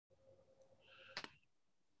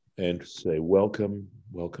and say, welcome,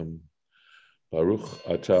 welcome. Baruch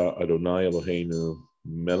atah Adonai Eloheinu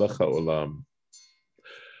melech haolam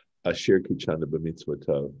asher kitshanu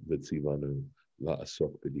b'mitzvotav v'tzivanu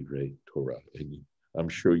la'asok b'divrei Torah. And I'm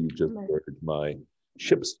sure you just heard my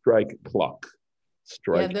ship strike clock.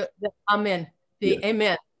 Strike. Yeah, the amen. The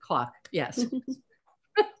amen clock. Yes.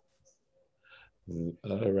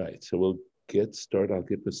 All right. So we'll get started. I'll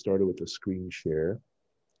get this started with the screen share.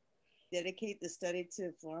 Dedicate the study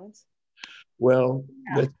to Florence? Well,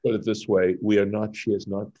 let's put it this way. She has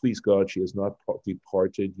not, please God, she has not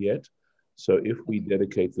departed yet. So if we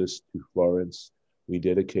dedicate this to Florence, we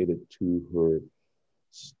dedicate it to her,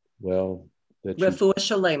 well, that's Refuah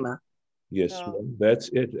Shalema. Yes, well, that's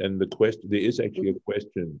it. And the question, there is actually a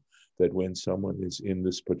question that when someone is in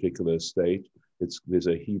this particular state, there's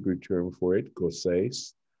a Hebrew term for it,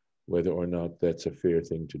 goses, whether or not that's a fair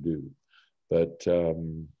thing to do. But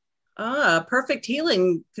perfect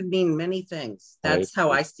healing could mean many things. That's how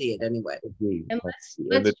I see it anyway. Agree. And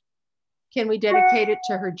can we dedicate it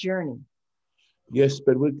to her journey? Yes,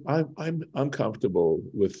 but I'm comfortable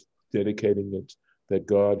with dedicating it that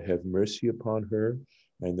God have mercy upon her,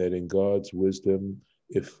 and that in God's wisdom,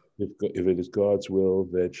 if it is God's will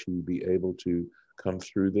that she be able to come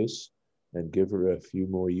through this and give her a few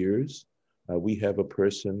more years. We have a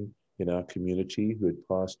person in our community who had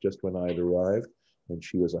passed just when I had arrived, and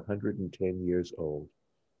she was 110 years old.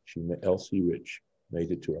 Elsie Rich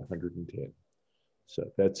made it to 110. So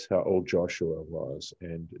that's how old Joshua was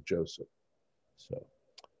and Joseph. So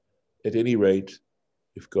at any rate,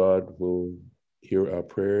 if God will hear our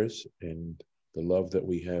prayers and the love that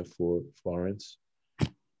we have for Florence,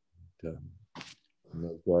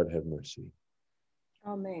 may God have mercy.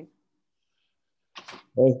 Amen.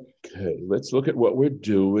 Okay, let's look at what we're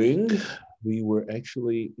doing. We were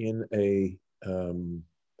actually in a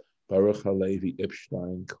Baruch Halevi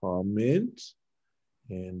Epstein comment,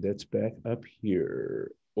 and that's back up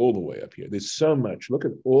here, all the way up here. There's so much. Look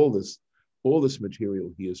at all this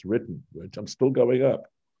material he has written. I'm still going up.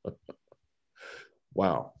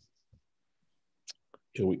 Wow.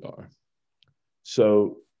 Here we are.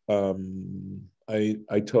 So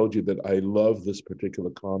I told you that I love this particular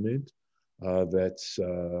comment. That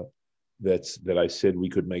I said we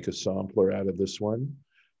could make a sampler out of this one.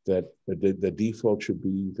 That the default should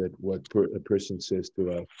be that what a person says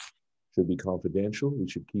to us should be confidential. We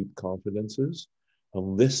should keep confidences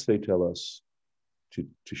unless they tell us to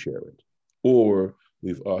share it, or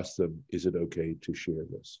we've asked them, is it okay to share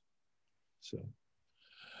this?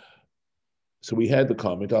 So we had the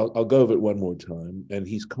comment. I'll go over it one more time, and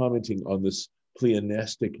he's commenting on this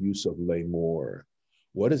pleonastic use of lemor.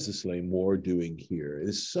 What is this lemor doing here?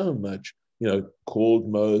 There's so much, called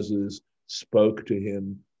Moses, spoke to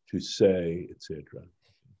him to say, etc.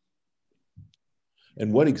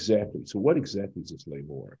 And what exactly is this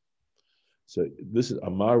lemor? So this is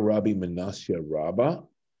Amar Rabbi Menashe Rabbah,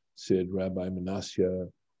 said Rabbi Menashe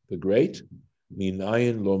the Great,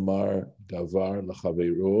 Minayin lomar davar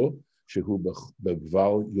l'chavero shehu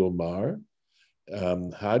b'val yomar.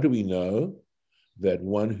 How do we know that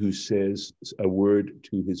one who says a word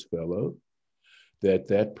to his fellow,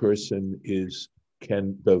 that person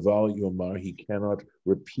can b'val yomar, he cannot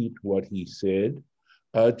repeat what he said,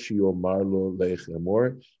 ad sheyomar lo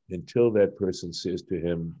lechamor, until that person says to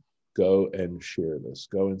him, go and share this,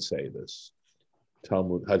 go and say this.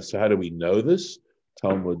 Talmud, so how do we know this?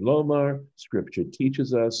 Talmud Lomar, scripture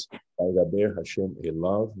teaches us, Hashem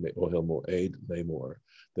elav me'ohel moed lemor,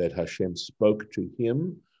 that Hashem spoke to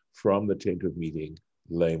him from the tent of meeting,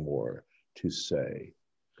 lemor, to say.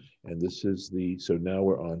 And this is so now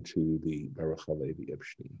we're on to the Baruch Halevi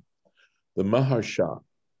Epstein. The Maharsha,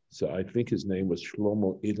 so I think his name was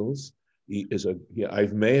Shlomo Idels. He is I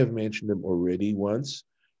may have mentioned him already once.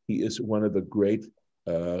 He is one of the great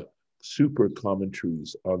super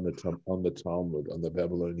commentaries on the Talmud, on the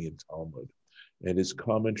Babylonian Talmud. And his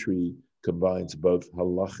commentary combines both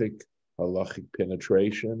halachic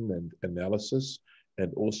penetration and analysis,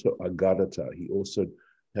 and also agadata. He also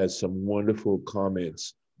has some wonderful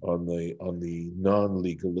comments on the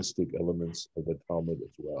non-legalistic elements of the Talmud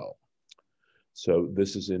as well. So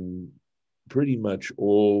this is in pretty much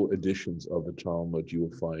all editions of the Talmud. You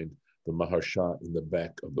will find the Maharsha in the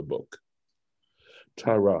back of the book.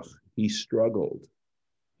 Tarach, he struggled.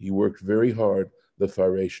 He worked very hard, the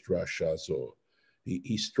Faresh Drashazo.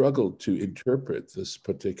 He struggled to interpret this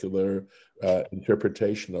particular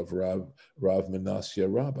interpretation of Rav Menashe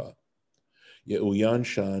Rabbah. Uyan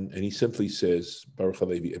Shan, and he simply says, Baruch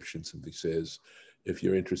Halevi Epstein simply says, if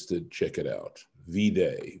you're interested, check it out.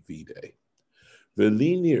 V-Day.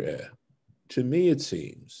 V'li nireh, to me it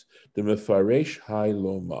seems the mefaresh hai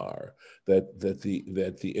lomar, that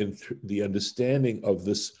the understanding of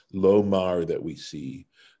this lomar that we see,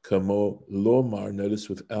 kamo lomar, notice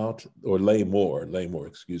without, or lamor,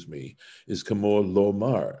 excuse me, is kamo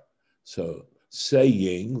lomar. So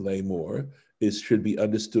saying lamor should be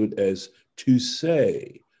understood as to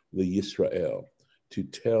say the Yisrael, to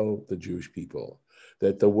tell the Jewish people.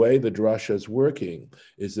 That the way the drasha is working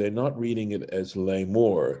is they're not reading it as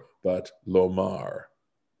lamor, but lomar,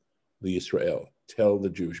 the Israel, tell the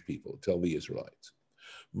Jewish people, tell the Israelites.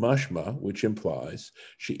 Mashma, which implies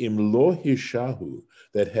she'im lo hishahu,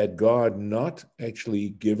 that had God not actually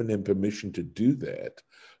given him permission to do that,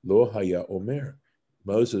 lo haya omer,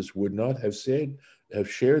 Moses would not have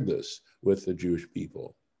shared this with the Jewish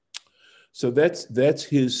people. So that's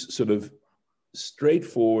his sort of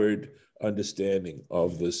straightforward understanding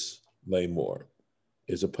of this lamor,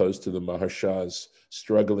 as opposed to the Maharsha's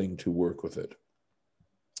struggling to work with it.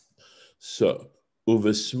 So,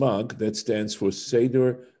 uvesmag, that stands for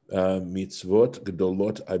Seder Mitzvot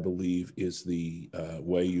Gedolot, I believe, is the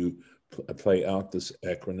way you play out this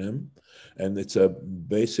acronym. And it's a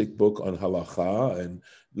basic book on halacha and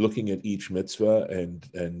looking at each mitzvah and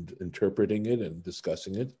interpreting it and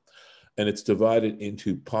discussing it. And it's divided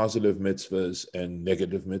into positive mitzvahs and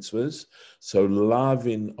negative mitzvahs. So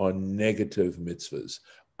lavin on negative mitzvahs.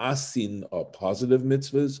 Asin are positive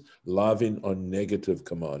mitzvahs. Lavin on negative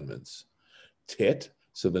commandments. Tet,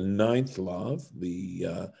 so the ninth lav,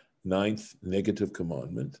 the ninth negative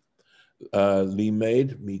commandment.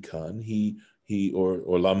 Limed mikan,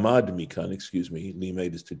 or lamad mikan, excuse me.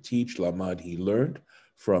 Limed is to teach. Lamad, he learned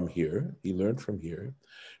from here.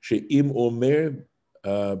 She'im omer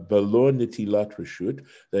Balor nitilat reshut,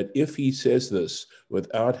 that if he says this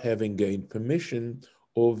without having gained permission,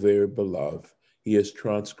 over belav, he has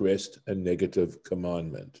transgressed a negative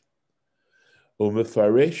commandment.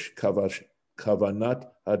 Umefaresh kavanat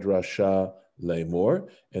hadrasha lemor,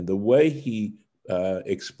 and the way he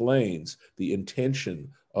explains the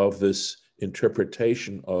intention of this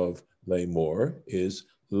interpretation of lemor is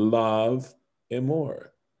lav emor,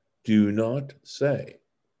 do not say.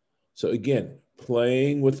 So again,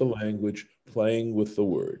 playing with the language, playing with the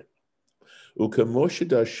word.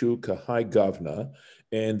 Ukamoshidashu kahai gavna,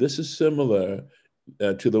 and this is similar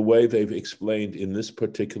to the way they've explained in this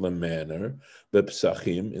particular manner, the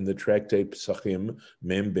Psachim, in the tractate Psachim,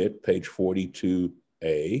 Membet, page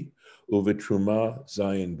 42a, Uvitruma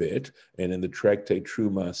Zion Bet, and in the tractate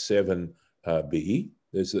Truma 7b.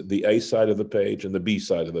 There's the A side of the page and the B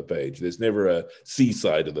side of the page. There's never a C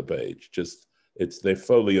side of the page, just their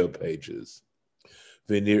folio pages.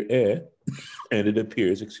 V'nir'eh, and it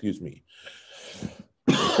appears,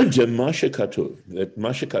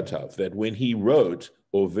 that when he wrote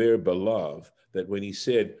over belav, that when he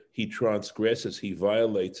said he transgresses, he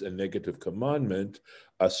violates a negative commandment,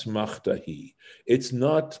 asmachtahi. It's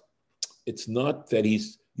not that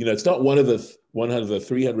he's, it's not one of the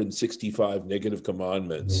 365 negative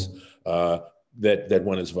commandments that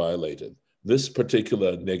one has violated. This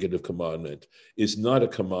particular negative commandment is not a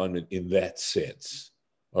commandment in that sense.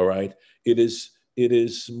 All right, it is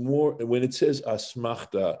more, when it says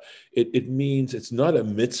asmachta, it means it's not a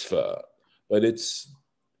mitzvah, but it's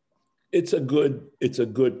a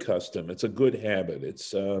good custom, it's a good habit,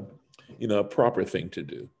 it's a proper thing to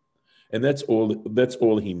do, and that's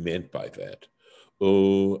all he meant by that.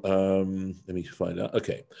 Let me find out.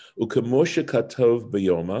 Okay, ukamoshe katov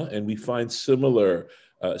b'yoma, and we find similar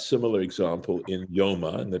example in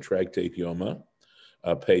Yoma, in the tractate Yoma,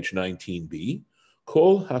 page 19b.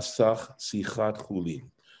 Kol hasach sichat chulin.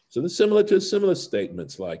 So this similar to similar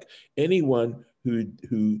statements like anyone who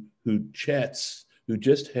chats, who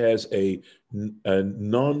just has a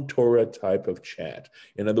non-Torah type of chat.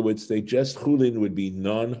 In other words, chulin would be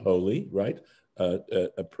non-holy, right?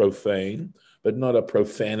 A profane, but not a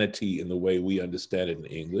profanity in the way we understand it in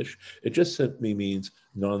English. It just simply means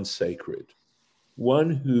non-sacred.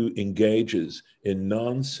 One who engages in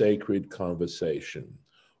non-sacred conversation,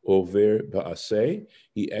 over ba'aseh,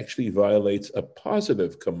 he actually violates a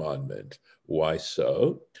positive commandment. Why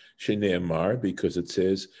so? Shene'emar, because it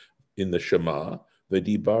says in the Shema,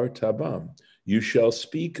 v'dibar tabam, you shall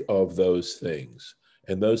speak of those things.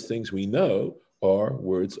 And those things we know are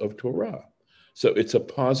words of Torah. So it's a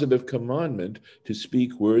positive commandment to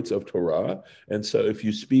speak words of Torah. And so if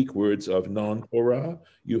you speak words of non-Torah,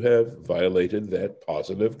 you have violated that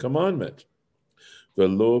positive commandment.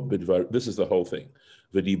 This is the whole thing.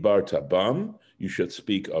 V'dibar tabam, you should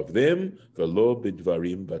speak of them, v'lo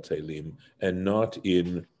bidvarim batelim, and not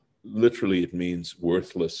in, literally it means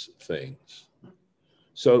worthless things.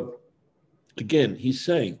 So again, he's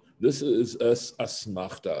saying, This is a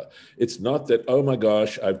asmachta. It's not that, oh my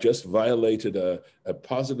gosh, I've just violated a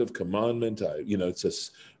positive commandment.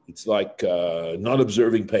 It's like not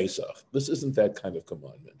observing Pesach. This isn't that kind of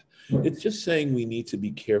commandment. It's just saying we need to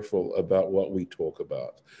be careful about what we talk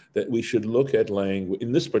about, that we should look at language,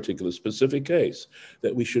 in this particular specific case,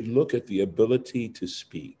 that we should look at the ability to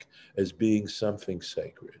speak as being something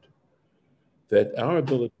sacred, that our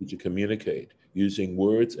ability to communicate using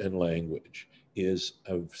words and language is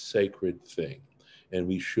a sacred thing, and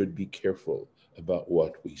we should be careful about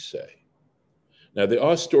what we say. Now, there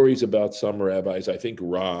are stories about some rabbis, I think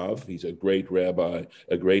Rav, he's a great rabbi,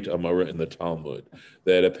 a great Amora in the Talmud,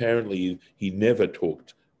 that apparently he never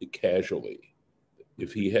talked casually.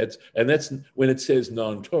 If he had, and that's when it says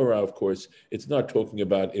non-Torah, of course, it's not talking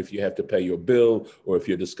about if you have to pay your bill or if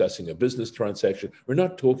you're discussing a business transaction. We're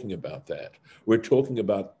not talking about that. We're talking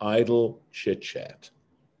about idle chit-chat,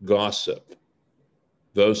 gossip,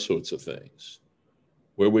 those sorts of things,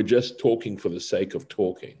 where we're just talking for the sake of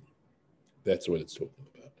talking. That's what it's talking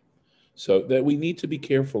about. So that we need to be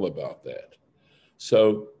careful about that.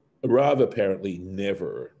 So Rav apparently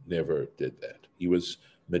never did that. He was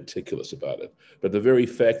meticulous about it. But the very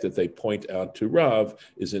fact that they point out to Rav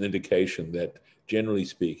is an indication that, generally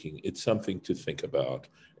speaking, it's something to think about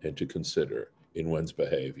and to consider in one's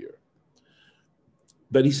behavior.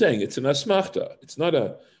 But he's saying it's an asmachta. It's not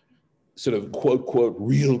a sort of quote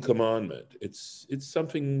real commandment. It's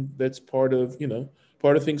something that's part of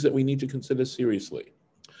things that we need to consider seriously.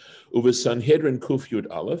 Uva Sanhedrin Kuf Yud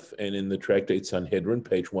Aleph, and in the tractate Sanhedrin,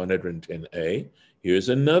 page 110a, here's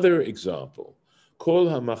another example. Kol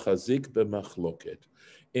hamachazik b'machloket.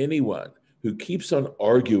 Anyone who keeps on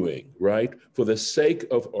arguing, right, for the sake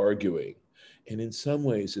of arguing. And in some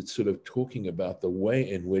ways, it's sort of talking about the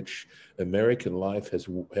way in which American life has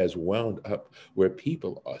wound up, where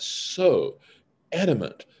people are so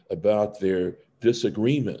adamant about their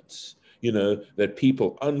disagreements, that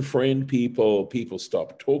people unfriend people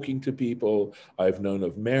stop talking to people. I've known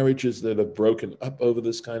of marriages that have broken up over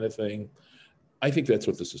this kind of thing. I think that's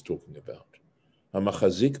what this is talking about.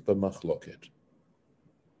 Hamachazik b'machloket.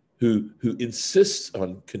 Who insists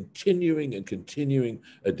on continuing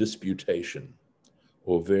a disputation,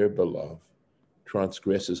 or verbalav,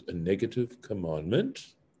 transgresses a negative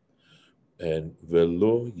commandment, and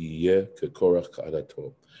velo yeh kekorach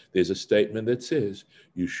ka'adato. There's a statement that says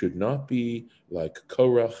you should not be like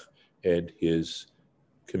Korach and his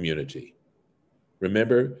community.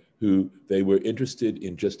 Remember, who they were interested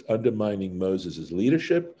in just undermining Moses'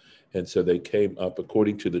 leadership, and so they came up,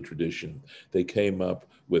 according to the tradition, they came up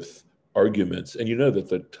with arguments. And you know that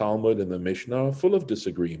the Talmud and the Mishnah are full of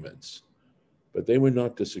disagreements, but they were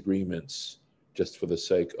not disagreements just for the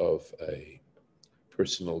sake of a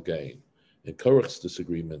personal gain. And Korach's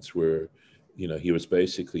disagreements were, he was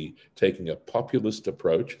basically taking a populist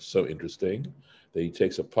approach. So interesting that he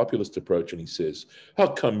takes a populist approach and he says, how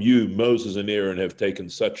come you, Moses and Aaron, have taken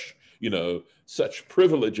such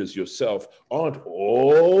privileges yourself? Aren't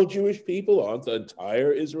all Jewish people, aren't the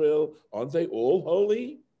entire Israel, aren't they all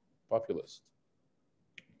holy? Populist.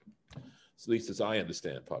 At least as I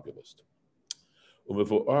understand populist.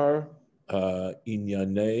 Umevoar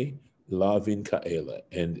inyane lavin ka'ela.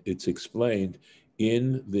 And it's explained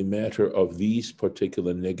in the matter of these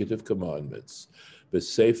particular negative commandments.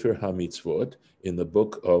 B'Sefer HaMitzvot, in the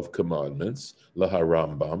Book of Commandments,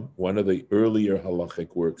 LaHarambam, one of the earlier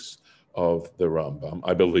halachic works of the Rambam,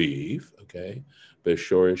 I believe, okay,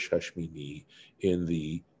 B'Shorish Hashmini, in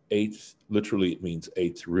the eighth, literally it means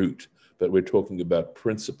eighth root, but we're talking about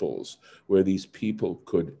principles where these people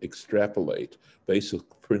could extrapolate basic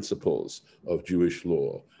principles of Jewish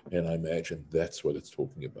law. And I imagine that's what it's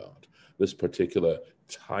talking about, this particular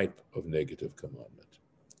type of negative commandment.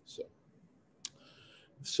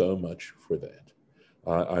 So much for that.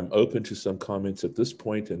 I'm open to some comments at this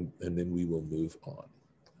point, and then we will move on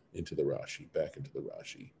into the Rashi, back into the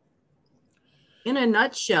Rashi. In a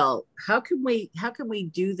nutshell, how can we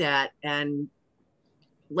do that? And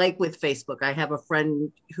like with Facebook, I have a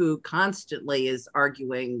friend who constantly is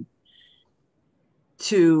arguing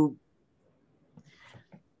to,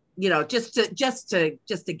 just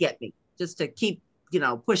to get me, just to keep,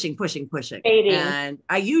 pushing. Dating. And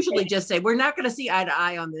I usually just say, we're not going to see eye to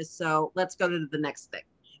eye on this, so let's go to the next thing.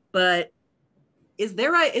 But is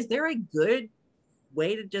there a good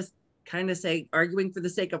way to just kind of say arguing for the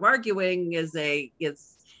sake of arguing is a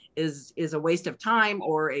waste of time,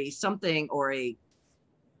 or a something, or a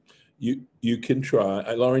You can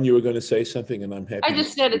try. Lauren, you were going to say something, and I'm happy. I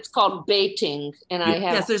just said it's called baiting, and I have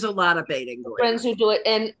Yes, there's a lot of baiting going friends on. who do it,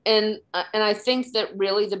 and I think that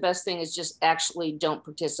really the best thing is just actually don't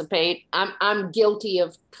participate. I'm guilty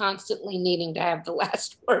of constantly needing to have the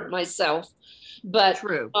last word myself, but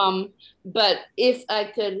True. but if I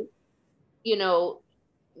could, you know,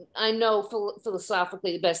 I know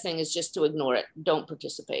philosophically the best thing is just to ignore it. Don't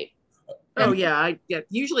participate. Oh yeah,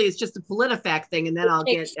 usually it's just a PolitiFact thing, and then I'll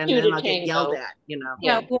get yelled at, you know.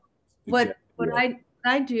 Yeah. What Exactly.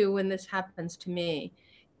 I do when this happens to me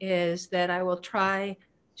is that I will try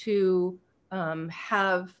to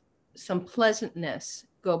have some pleasantness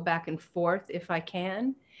go back and forth if I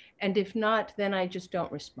can, and if not, then I just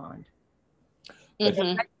don't respond.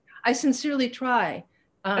 Mhm. I sincerely try.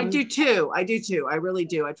 I do too. I really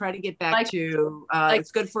do. I try to get back to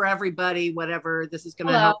it's good for everybody, whatever. This is going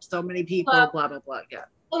to help so many people, blah, blah, blah. Yeah.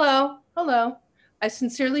 Hello. I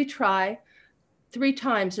sincerely try 3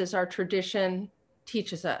 times as our tradition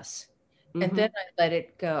teaches us. And then I let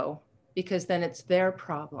it go because then it's their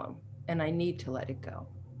problem and I need to let it go.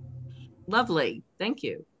 Lovely. Thank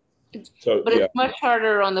you. So, But it's much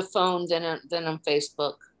harder on the phone than on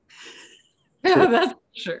Facebook. That's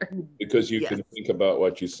sure. Because you can think about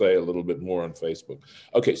what you say a little bit more on Facebook.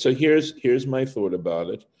 Okay, so here's my thought about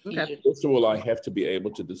it. Okay. First of all, I have to be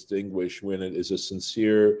able to distinguish when it is a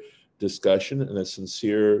sincere discussion and a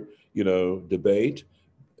sincere, debate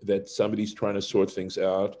that somebody's trying to sort things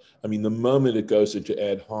out. I mean, the moment it goes into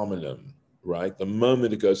ad hominem, right? The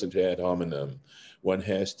moment it goes into ad hominem, one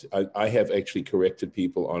has to, I have actually corrected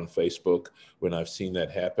people on Facebook when I've seen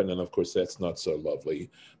that happen. And of course, that's not so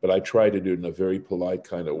lovely, but I try to do it in a very polite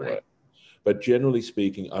kind of way. But generally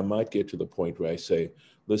speaking, I might get to the point where I say,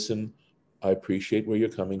 listen, I appreciate where you're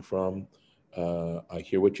coming from. I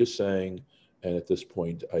hear what you're saying. And at this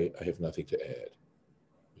point, I have nothing to add.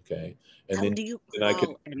 Okay. And How do you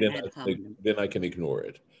call an ad hominem? Then I can ignore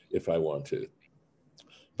it if I want to.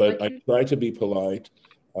 But I try to be polite.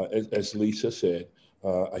 As Lisa said,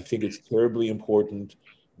 I think it's terribly important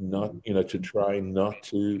not, to try not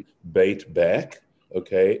to bait back.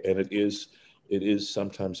 Okay. And it is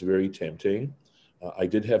sometimes very tempting. I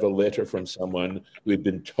did have a letter from someone who had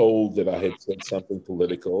been told that I had said something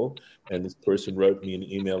political. And this person wrote me an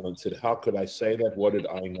email and said, how could I say that? What did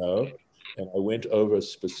I know? And I went over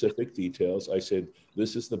specific details. I said,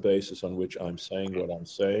 this is the basis on which I'm saying what I'm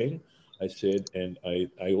saying. I said, and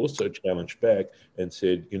I also challenged back and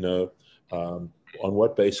said, on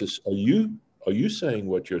what basis are you saying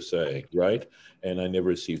what you're saying, right? And I never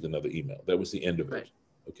received another email. That was the end of it,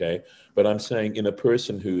 okay? But I'm saying in a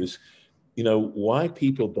person who's, why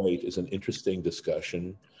people bait is an interesting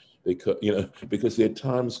discussion because there are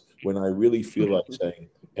times when I really feel like saying,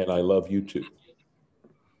 and I love you too.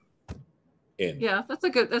 Yeah, that's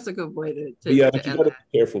a good way to yeah, but you got to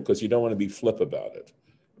be careful because you don't want to be flip about it.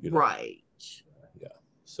 Right. Yeah.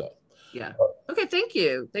 So. Yeah. Okay. Thank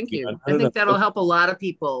you. I think that'll help a lot of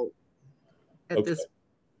people at this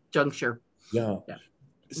juncture. Yeah. Okay.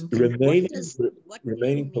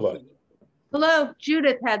 Remaining polite. Hello,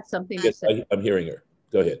 Judith had something to say. I'm hearing her.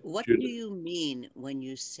 Go ahead. What Judith. do you mean when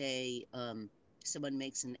you say someone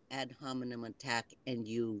makes an ad hominem attack and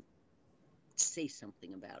you say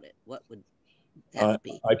something about it? What would that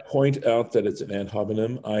be? I point out that it's an ad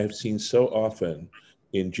hominem. I have seen so often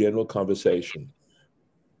in general conversation.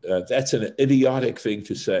 That's an idiotic thing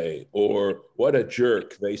to say, or what a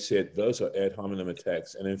jerk. They said those are ad hominem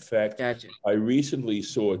attacks. And in fact, I recently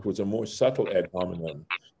saw it was a more subtle ad hominem.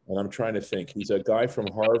 And I'm trying to think. He's a guy from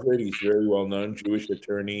Harvard. He's very well known, Jewish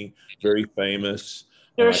attorney, very famous.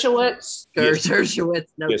 Dershowitz. Dershowitz,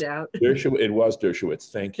 no doubt. It was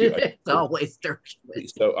Dershowitz. Thank you. It's always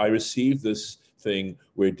Dershowitz. So I received this thing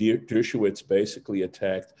where Dershowitz basically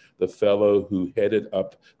attacked the fellow who headed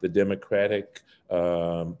up the Democratic,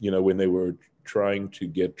 when they were trying to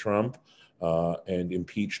get Trump and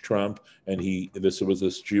impeach Trump. And this was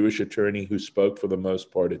this Jewish attorney who spoke for the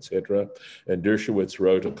most part, etc. And Dershowitz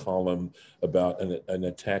wrote a column about an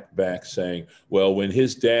attack back saying, well, when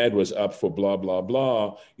his dad was up for blah, blah,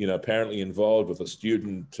 blah, apparently involved with a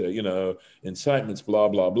student, incitements, blah,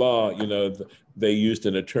 blah, blah, they used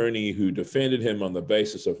an attorney who defended him on the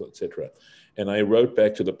basis of, etc. And I wrote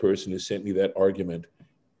back to the person who sent me that argument,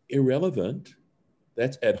 irrelevant.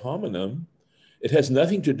 That's ad hominem. It has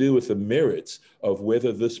nothing to do with the merits of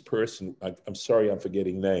whether this person, I'm sorry, I'm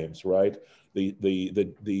forgetting names, right?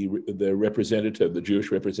 The representative, the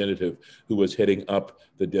Jewish representative who was heading up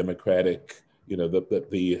the Democratic,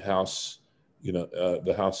 the House,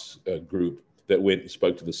 the House group that went and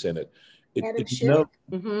spoke to the Senate. Adam Schiff? No,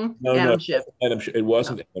 Mm-hmm. no, Adam no. Schiff. It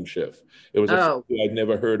wasn't Adam Schiff. It was a Oh. fellow I'd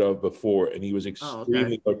never heard of before, and he was Oh,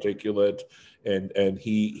 extremely articulate, and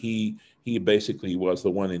he basically was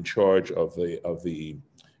the one in charge of the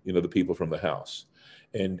the people from the House,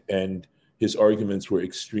 and his arguments were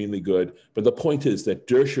extremely good. But the point is that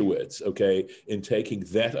Dershowitz, okay, in taking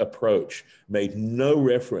that approach, made no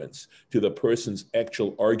reference to the person's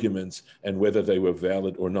actual arguments and whether they were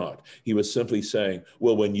valid or not. He was simply saying,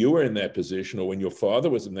 well, when you were in that position or when your father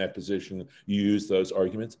was in that position, you used those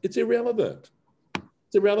arguments. It's irrelevant.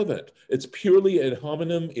 It's irrelevant. It's purely ad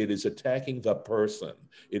hominem. It is attacking the person.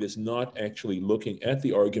 It is not actually looking at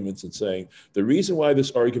the arguments and saying, the reason why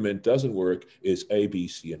this argument doesn't work is A, B,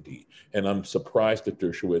 C, and D. And I'm surprised at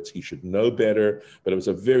Dershowitz. He should know better, but it was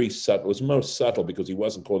it was most subtle because he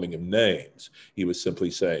wasn't calling him names. He was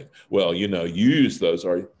simply saying, well, use those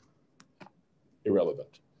are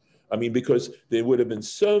irrelevant. I mean, because there would have been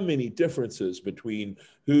so many differences between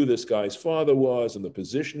who this guy's father was and the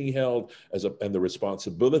position he held and the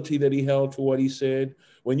responsibility that he held for what he said.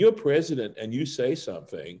 When you're president and you say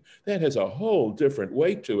something, that has a whole different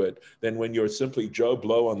weight to it than when you're simply Joe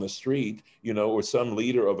Blow on the street, or some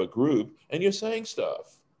leader of a group and you're saying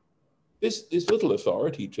stuff. There's little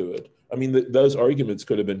authority to it. I mean, those arguments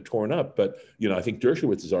could have been torn up, but, I think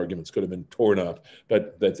Dershowitz's arguments could have been torn up,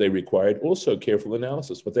 but that they required also careful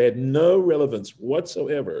analysis, but they had no relevance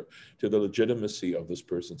whatsoever to the legitimacy of this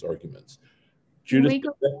person's arguments. Judith,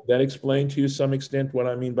 that explain to you some extent what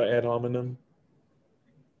I mean by ad hominem?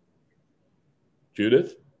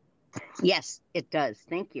 Judith? Yes, it does.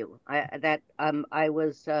 Thank you. I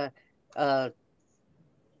was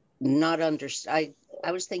not under.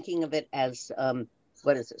 I was thinking of it as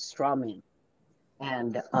what is it, straw man,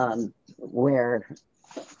 and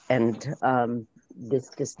this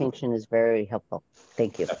distinction is very helpful.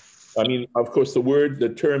 Thank you. I mean, of course,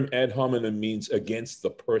 the term ad hominem means against the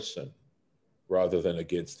person rather than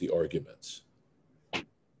against the arguments.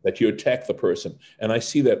 That you attack the person. And I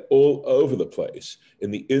see that all over the place. In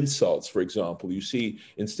the insults, for example, you see,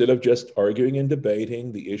 instead of just arguing and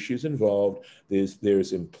debating the issues involved,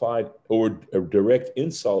 there's implied or direct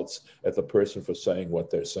insults at the person for saying what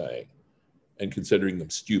they're saying and considering them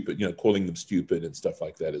stupid, calling them stupid and stuff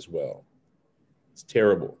like that as well. It's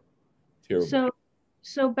terrible, terrible.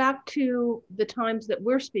 So back to the times that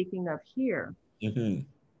we're speaking of here, it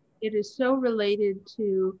is so related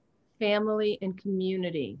to family and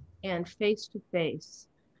community and face-to-face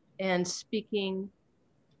and speaking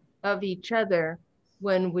of each other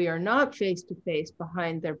when we are not face-to-face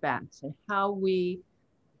behind their backs, and how we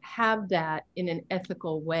have that in an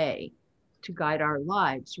ethical way to guide our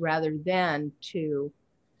lives rather than to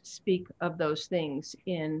speak of those things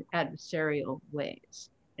in adversarial ways.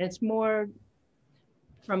 And it's more,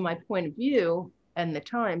 from my point of view and the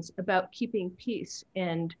times, about keeping peace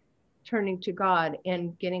and turning to God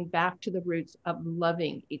and getting back to the roots of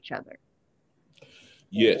loving each other.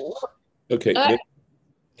 Yes. Okay.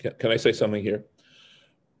 Can I say something here?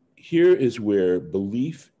 Here is where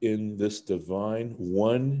belief in this divine,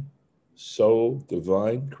 one soul,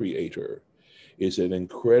 divine creator is an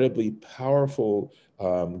incredibly powerful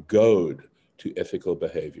goad to ethical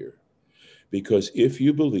behavior. Because if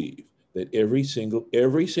you believe that every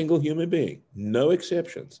single human being, no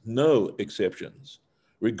exceptions,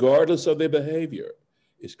 regardless of their behavior,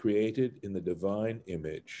 is created in the divine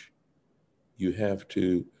image, you have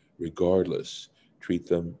to, regardless, treat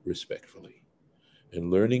them respectfully.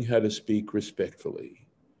 And learning how to speak respectfully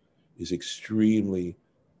is extremely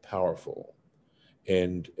powerful.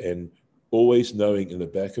 And always knowing in the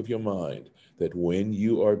back of your mind that when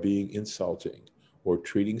you are being insulting or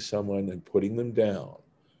treating someone and putting them down,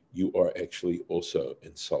 you are actually also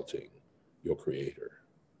insulting your creator.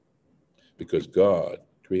 Because God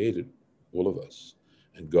created all of us,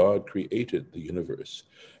 and God created the universe.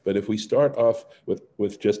 But if we start off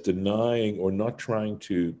with just denying or not trying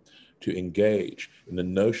to engage in the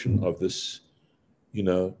notion of this,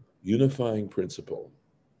 unifying principle,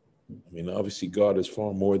 I mean, obviously God is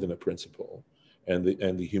far more than a principle, and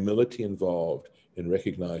the humility involved in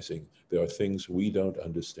recognizing there are things we don't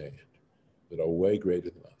understand that are way greater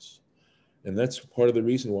than us. And that's part of the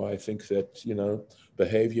reason why I think that,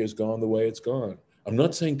 behavior has gone the way it's gone. I'm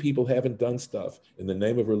not saying people haven't done stuff in the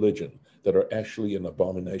name of religion that are actually an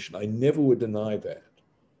abomination. I never would deny that.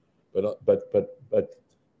 But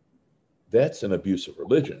that's an abuse of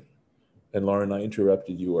religion. And Lauren, I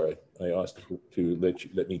interrupted you, or I asked to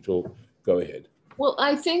let me talk. Go ahead. Well,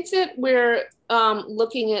 I think that we're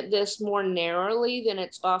looking at this more narrowly than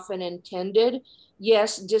it's often intended.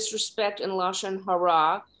 Yes, disrespect and lashon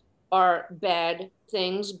hara are bad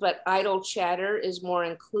things, but idle chatter is more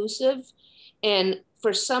inclusive. And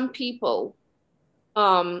for some people,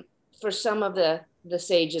 for some of the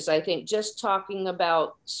sages, I think just talking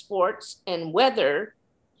about sports and weather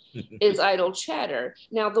is idle chatter.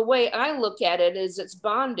 Now, the way I look at it is it's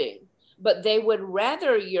bonding, but they would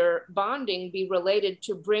rather your bonding be related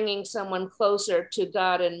to bringing someone closer to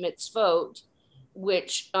God and mitzvot,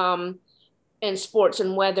 which, and sports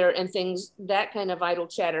and weather and things, that kind of idle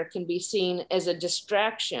chatter can be seen as a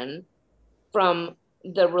distraction from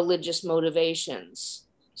the religious motivations.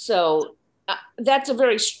 So that's a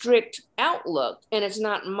very strict outlook, and it's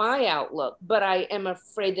not my outlook, but I am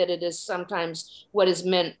afraid that it is sometimes what is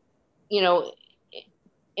meant, you know,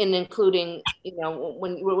 in including, you know,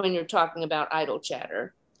 when you're talking about idle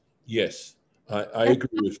chatter. Yes, I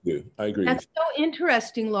agree with you. I agree with That's so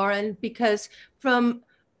interesting, Lauren, because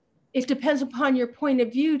it depends upon your point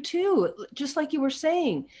of view too. Just like you were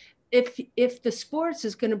saying, if the sports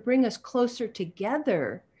is going to bring us closer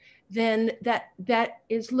together, then that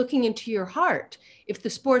is looking into your heart. If the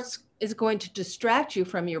sports is going to distract you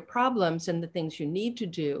from your problems and the things you need to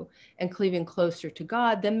do and cleaving closer to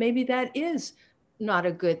God, then maybe that is not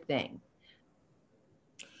a good thing.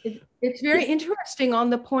 It's very interesting on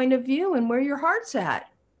the point of view and where your heart's at.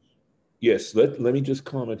 Yes, let me just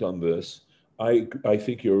comment on this. I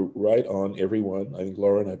think you're right on, everyone. I think,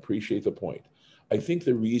 Lauren, I appreciate the point. I think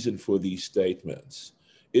the reason for these statements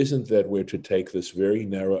isn't that we're to take this very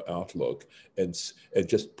narrow outlook and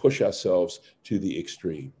just push ourselves to the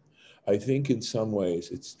extreme. I think in some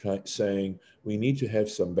ways it's saying we need to have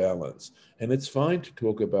some balance, and it's fine to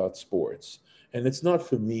talk about sports. And it's not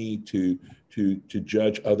for me to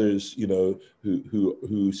judge others, you know,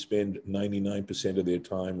 who spend 99% of their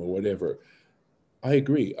time or whatever. I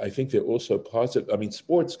agree. I think they're also positive. I mean,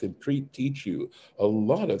 sports can teach you a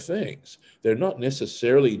lot of things. They're not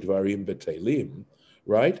necessarily dvarim b'telim,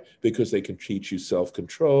 right? Because they can teach you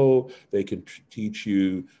self-control. They can teach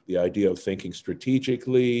you the idea of thinking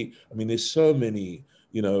strategically. I mean, there's so many,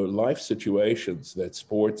 you know, life situations that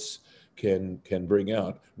sports can bring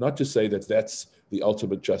out. Not to say that that's the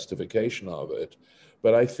ultimate justification of it,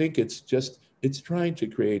 but I think it's trying to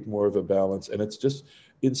create more of a balance. And it's just,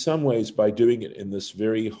 in some ways, by doing it in this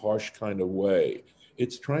very harsh kind of way,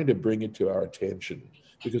 it's trying to bring it to our attention.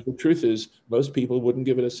 Because the truth is, most people wouldn't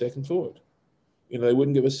give it a second thought. You know, they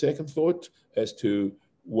wouldn't give a second thought as to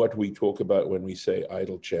what we talk about when we say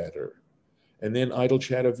idle chatter. And then idle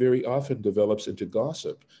chatter very often develops into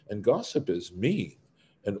gossip. And gossip is mean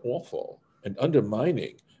and awful and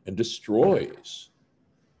undermining and destroys.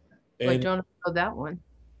 Wait, And don't I know that one?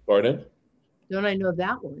 pardon? Don't I know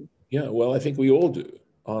that one? Yeah, well, I think we all do,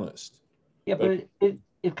 honest. Yeah, but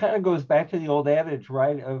it kind of goes back to the old adage,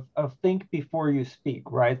 right, of think before you speak,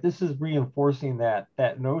 right? This is reinforcing that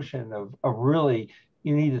notion of really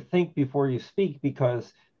you need to think before you speak,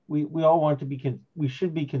 because we all want to we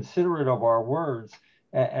should be considerate of our words,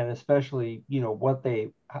 and especially, you know,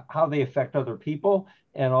 how they affect other people,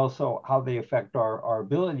 and also how they affect our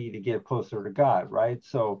ability to get closer to God, right?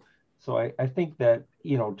 So I think that,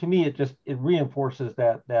 you know, to me, it reinforces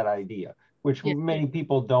that idea, which many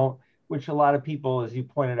people don't, which a lot of people, as you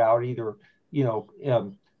pointed out, either, you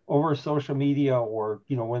know, over social media or,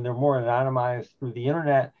 you know, when they're more anonymized through the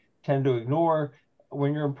internet, tend to ignore.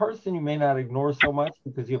 When you're in person, you may not ignore so much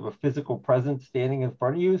because you have a physical presence standing in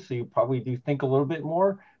front of you. So you probably do think a little bit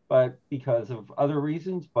more, but because of other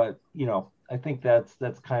reasons. But, you know, I think that's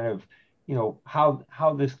kind of, you know,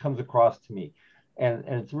 how this comes across to me. And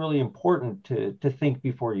it's really important to think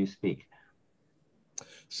before you speak.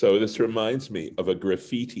 So this reminds me of a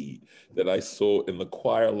graffiti that I saw in the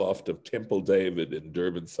choir loft of Temple David in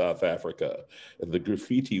Durban, South Africa. And the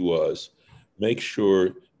graffiti was, make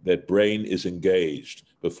sure that brain is engaged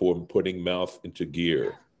before putting mouth into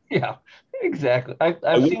gear. Yeah, exactly.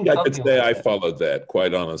 I wish I could say I followed that,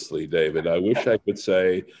 quite honestly, David. I wish I could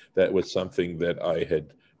say that was something that I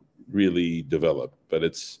had really developed, but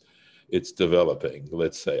it's developing,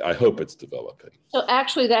 let's say. I hope it's developing. So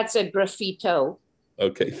actually, that's a graffito.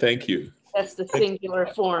 Okay, thank you. That's the singular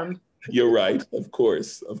form. You're right, of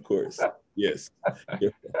course, yes.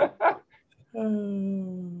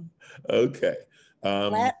 Okay.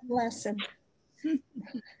 Latin lesson.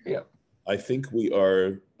 Yeah. I think we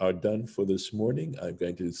are done for this morning. I'm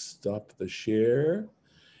going to stop the share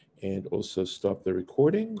and also stop the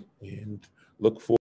recording and look forward